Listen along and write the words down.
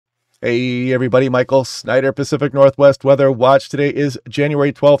Hey everybody, Michael Snyder, Pacific Northwest Weather Watch. Today is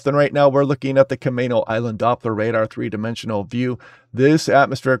January 12th, and right now we're looking at the Camano Island Doppler radar three-dimensional view. This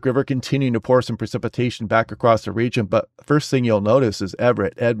atmospheric river continuing to pour some precipitation back across the region, but first thing you'll notice is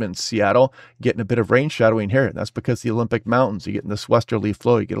Everett, Edmond, Seattle getting a bit of rain shadowing here. That's because the Olympic Mountains, you get in this westerly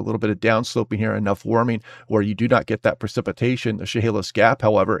flow, you get a little bit of downsloping here, enough warming where you do not get that precipitation. The Chehalis Gap,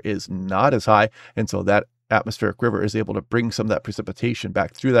 however, is not as high, and so that atmospheric river is able to bring some of that precipitation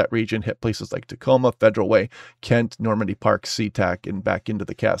back through that region, hit places like Tacoma, Federal Way, Kent, Normandy Park, SeaTac, and back into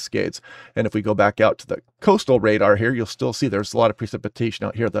the Cascades. And if we go back out to the coastal radar here, you'll still see there's a lot of precipitation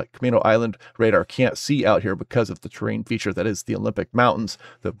out here. The Camano Island radar can't see out here because of the terrain feature that is the Olympic Mountains.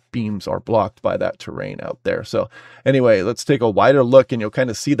 The beams are blocked by that terrain out there. So anyway, let's take a wider look, and you'll kind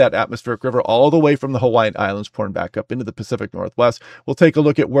of see that atmospheric river all the way from the Hawaiian Islands pouring back up into the Pacific Northwest. We'll take a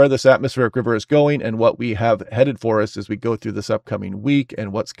look at where this atmospheric river is going and what we have headed for us as we go through this upcoming week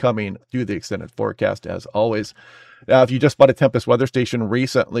and what's coming through the extended forecast as always. Now, if you just bought a Tempest weather station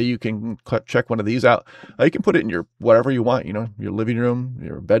recently, you can check one of these out. You can put it in your whatever you want, your living room,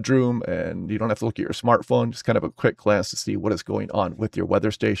 your bedroom, and you don't have to look at your smartphone. Just kind of a quick glance to see what is going on with your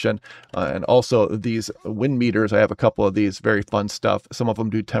weather station. And also these wind meters, I have a couple of these, very fun stuff. Some of them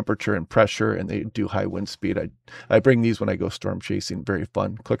do temperature and pressure, and they do high wind speed. I bring these when I go storm chasing. Very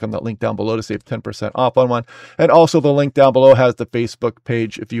fun. Click on that link down below to save 10% off on one. And also the link down below has the Facebook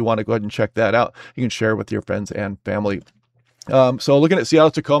page. If you want to go ahead and check that out, you can share with your friends and family. So looking at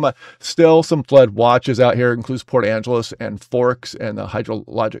Seattle, Tacoma, still some flood watches out here, includes Port Angeles and Forks, and the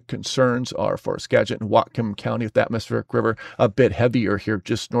hydrologic concerns are for Skagit and Whatcom County with the atmospheric river a bit heavier here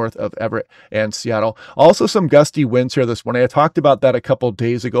just north of Everett and Seattle. Also some gusty winds here this morning. I talked about that a couple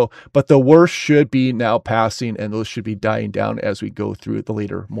days ago, but the worst should be now passing, and those should be dying down as we go through the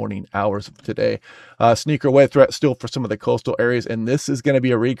later morning hours of today. Sneaker wave threat still for some of the coastal areas, and this is going to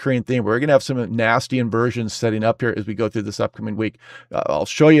be a recurring thing. We're going to have some nasty inversions setting up here as we go through this upcoming week. I'll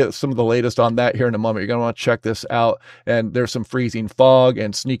show you some of the latest on that here in a moment. You're going to want to check this out. And there's some freezing fog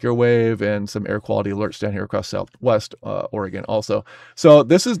and sneaker wave and some air quality alerts down here across Southwest Oregon also. So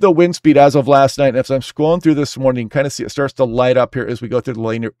this is the wind speed as of last night. And as I'm scrolling through this morning, you can kind of see it starts to light up here as we go through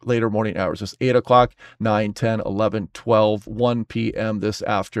the later morning hours. It's 8 o'clock, 9, 10, 11, 12, 1 p.m. this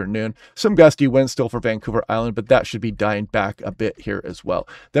afternoon. Some gusty winds still for Vancouver Island, but that should be dying back a bit here as well.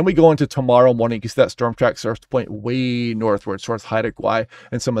 Then we go into tomorrow morning. You can see that storm track starts to point way northward towards Haida Gwaii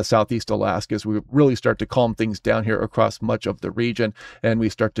and some of southeast Alaska as we really start to calm things down here across much of the region, and we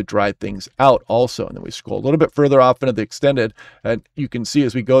start to dry things out also. And then we scroll a little bit further off into the extended, and you can see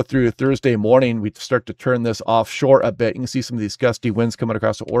as we go through Thursday morning, we start to turn this offshore a bit. You can see some of these gusty winds coming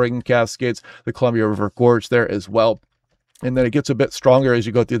across the Oregon Cascades, the Columbia River Gorge there as well. And then it gets a bit stronger as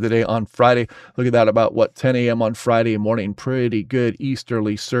you go through the day on Friday. Look at that, about 10 a.m. on Friday morning. Pretty good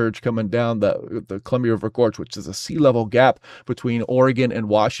easterly surge coming down the Columbia River Gorge, which is a sea level gap between Oregon and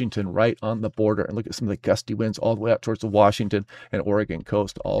Washington right on the border. And look at some of the gusty winds all the way up towards the Washington and Oregon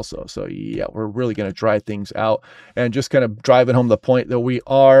coast also. So yeah, we're really going to dry things out and just kind of driving home the point that we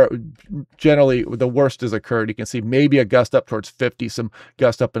are generally, the worst has occurred. You can see maybe a gust up towards 50, some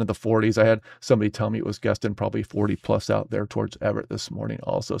gust up into the 40s. I had somebody tell me it was gusting probably 40 plus out there towards Everett this morning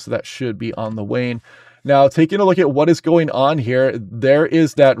also. So that should be on the wane. Now, taking a look at what is going on here, there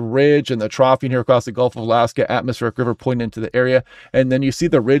is that ridge and the troughing here across the Gulf of Alaska, atmospheric river pointing into the area. And then you see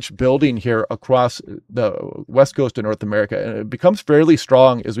the ridge building here across the west coast of North America. And it becomes fairly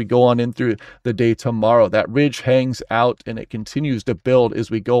strong as we go on in through the day tomorrow. That ridge hangs out and it continues to build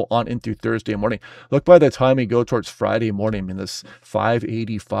as we go on in through Thursday morning. Look, by the time we go towards Friday morning, in this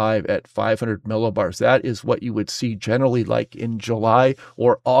 585 at 500 millibars, that is what you would see generally like in July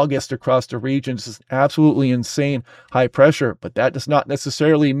or August across the region. This is absolutely insane high pressure, but that does not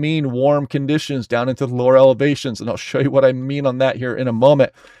necessarily mean warm conditions down into the lower elevations. And I'll show you what I mean on that here in a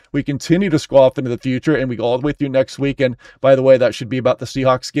moment. We continue to scroll off into the future and we go all the way through next week. And by the way, that should be about the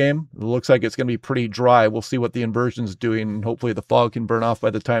Seahawks game. It looks like it's going to be pretty dry. We'll see what the inversion's doing, and hopefully the fog can burn off by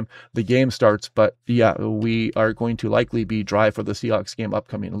the time the game starts. But yeah, we are going to likely be dry for the Seahawks game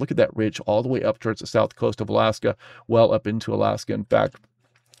upcoming. And look at that ridge all the way up towards the south coast of Alaska, well up into Alaska, in fact.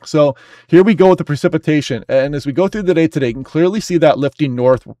 So here we go with the precipitation. And as we go through the day today, you can clearly see that lifting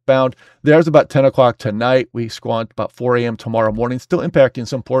northbound. There's about 10 o'clock tonight. We scroll on to about 4 a.m. tomorrow morning, still impacting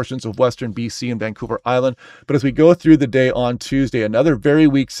some portions of western BC and Vancouver Island. But as we go through the day on Tuesday, another very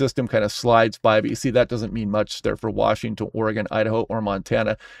weak system kind of slides by. But you see that doesn't mean much there for Washington, Oregon, Idaho, or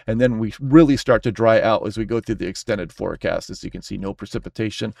Montana. And then we really start to dry out as we go through the extended forecast. As you can see, no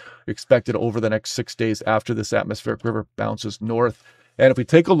precipitation expected over the next 6 days after this atmospheric river bounces north. And if we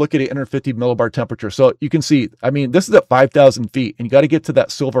take a look at 850 millibar temperature, so you can see, I mean, this is at 5,000 feet, and you got to get to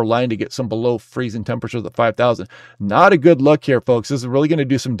that silver line to get some below freezing temperatures at 5,000. Not a good look here, folks. This is really going to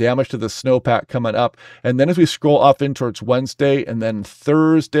do some damage to the snowpack coming up. And then as we scroll off in towards Wednesday and then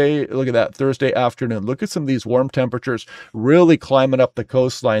Thursday, look at that, Thursday afternoon. Look at some of these warm temperatures really climbing up the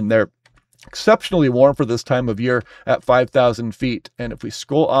coastline there. Exceptionally warm for this time of year at 5,000 feet. And if we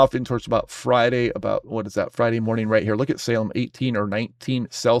scroll off in towards about Friday, about what is that, Friday morning right here, look at Salem, 18 or 19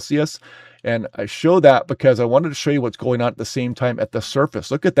 Celsius. And I show that because I wanted to show you what's going on at the same time at the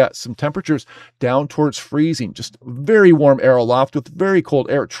surface. Look at that, some temperatures down towards freezing, just very warm air aloft with very cold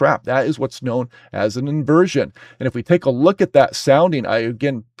air trapped. That is what's known as an inversion. And if we take a look at that sounding, I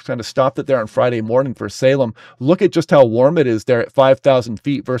again kind of stopped it there on Friday morning for Salem. Look at just how warm it is there at 5,000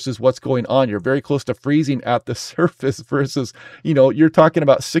 feet versus what's going on. You're very close to freezing at the surface versus, you know, you're talking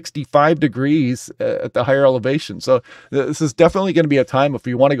about 65 degrees at the higher elevation. So this is definitely going to be a time if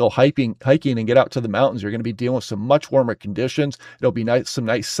you want to go hiking and get out to the mountains, you're going to be dealing with some much warmer conditions. It'll be nice, some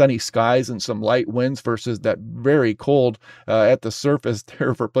nice sunny skies and some light winds versus that very cold at the surface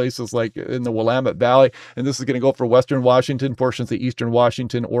there for places like in the Willamette Valley. And this is going to go for Western Washington, portions of Eastern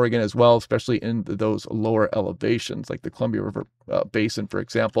Washington, Oregon as well, especially in those lower elevations like the Columbia River Basin, for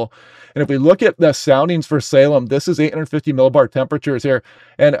example. And if we look at the soundings for Salem, this is 850 millibar temperatures here.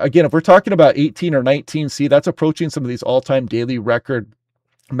 And again, if we're talking about 18 or 19, see, that's approaching some of these all-time daily record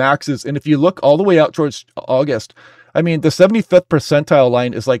maxes. And if you look all the way out towards August, I mean, the 75th percentile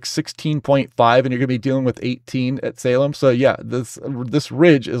line is like 16.5, and you're going to be dealing with 18 at Salem. So yeah, this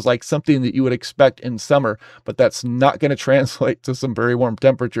ridge is like something that you would expect in summer, but that's not going to translate to some very warm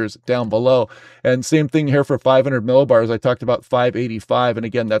temperatures down below. And same thing here for 500 millibars. I talked about 585, and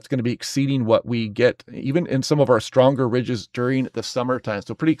again, that's going to be exceeding what we get even in some of our stronger ridges during the summertime.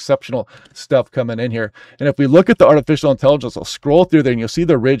 So pretty exceptional stuff coming in here. And if we look at the artificial intelligence, I'll scroll through there and you'll see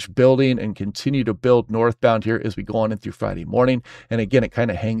the ridge building and continue to build northbound here as we go on in through Friday morning. And again, it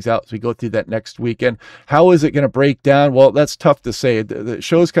kind of hangs out as we go through that next weekend. How is it going to break down? Well, that's tough to say. It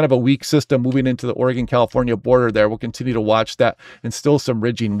shows kind of a weak system moving into the Oregon-California border there. We'll continue to watch that and still some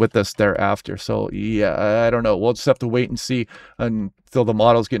ridging with us thereafter. So yeah, I don't know. We'll just have to wait and see until the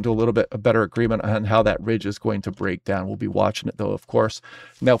models get into a little bit a better agreement on how that ridge is going to break down. We'll be watching it though, of course.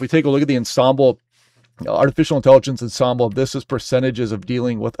 Now, if we take a look at the ensemble, artificial intelligence ensemble, this is percentages of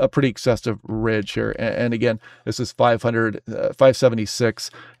dealing with a pretty excessive ridge here. And again, this is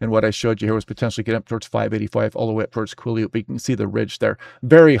 576. And what I showed you here was potentially getting up towards 585 all the way up towards Quileute. But you can see the ridge there.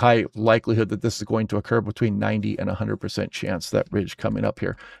 Very high likelihood that this is going to occur, between 90 and 100% chance that ridge coming up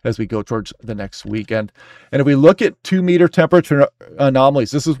here as we go towards the next weekend. And if we look at 2-meter temperature anomalies,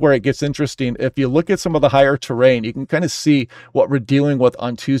 this is where it gets interesting. If you look at some of the higher terrain, you can kind of see what we're dealing with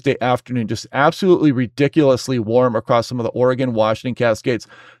on Tuesday afternoon. Just absolutely ridiculously warm across some of the Oregon, Washington Cascades.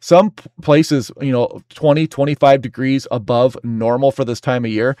 Some places, you know, 20, 25 degrees above normal for this time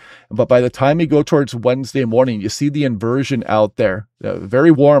of year. But by the time you go towards Wednesday morning, you see the inversion out there. Very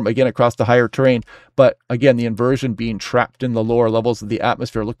warm again across the higher terrain, but again, the inversion being trapped in the lower levels of the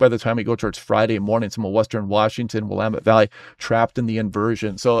atmosphere. Look, by the time we go towards Friday morning, some of Western Washington, Willamette Valley, trapped in the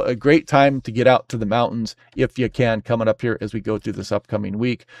inversion. So a great time to get out to the mountains if you can, coming up here as we go through this upcoming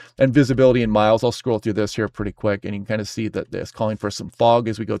week. And visibility in miles, I'll scroll through this here pretty quick, and you can kind of see that it's calling for some fog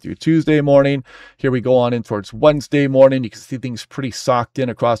as we go through Tuesday morning. Here we go on in towards Wednesday morning. You can see things pretty socked in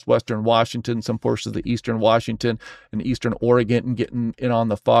across Western Washington, some portions of the Eastern Washington and Eastern Oregon, and getting in on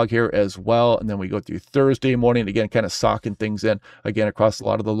the fog here as well. And then we go through Thursday morning, again, kind of socking things in again across a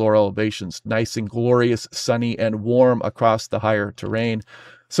lot of the lower elevations. Nice and glorious, sunny and warm across the higher terrain.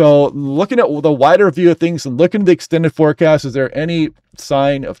 So looking at the wider view of things and looking at the extended forecast, is there any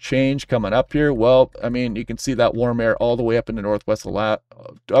sign of change coming up here? Well, I mean, you can see that warm air all the way up into northwest Alaska,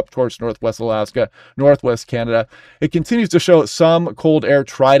 up towards northwest Alaska, northwest Canada. It continues to show some cold air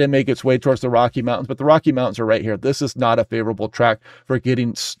try to make its way towards the Rocky Mountains, but the Rocky Mountains are right here. This is not a favorable track for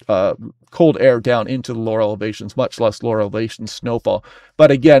getting cold air down into the lower elevations, much less lower elevation snowfall.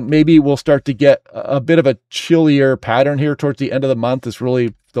 But again, maybe we'll start to get a bit of a chillier pattern here towards the end of the month. Is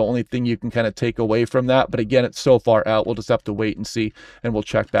really the only thing you can kind of take away from that. But again, it's so far out, we'll just have to wait and see, and we'll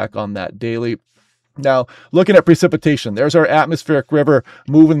check back on that daily. Now, looking at precipitation, there's our atmospheric river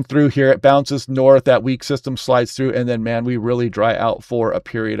moving through here. It bounces north, that weak system slides through, and then, man, we really dry out for a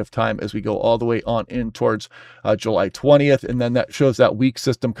period of time as we go all the way on in towards July 20th. And then that shows that weak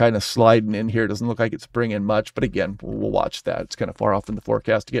system kind of sliding in here. Doesn't look like it's bringing much, but again, we'll watch that. It's kind of far off in the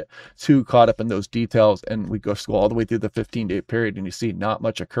forecast to get too caught up in those details. And we go all the way through the 15-day period, and you see not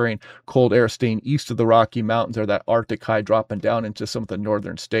much occurring. Cold air staying east of the Rocky Mountains, or that Arctic high dropping down into some of the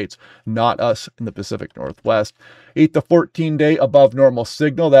northern states. Not us in the Pacific Northwest. 8 to 14 day above normal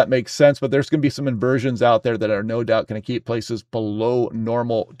signal. That makes sense, but there's going to be some inversions out there that are no doubt going to keep places below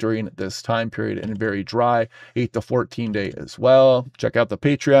normal during this time period and very dry. 8 to 14 day as well. Check out the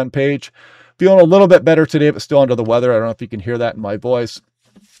Patreon page. Feeling a little bit better today, but still under the weather. I don't know if you can hear that in my voice.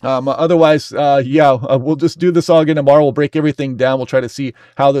 Otherwise, we'll just do this all again tomorrow. We'll break everything down. We'll try to see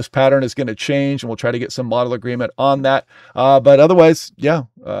how this pattern is going to change, and we'll try to get some model agreement on that. But otherwise, have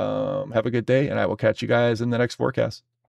a good day, and I will catch you guys in the next forecast.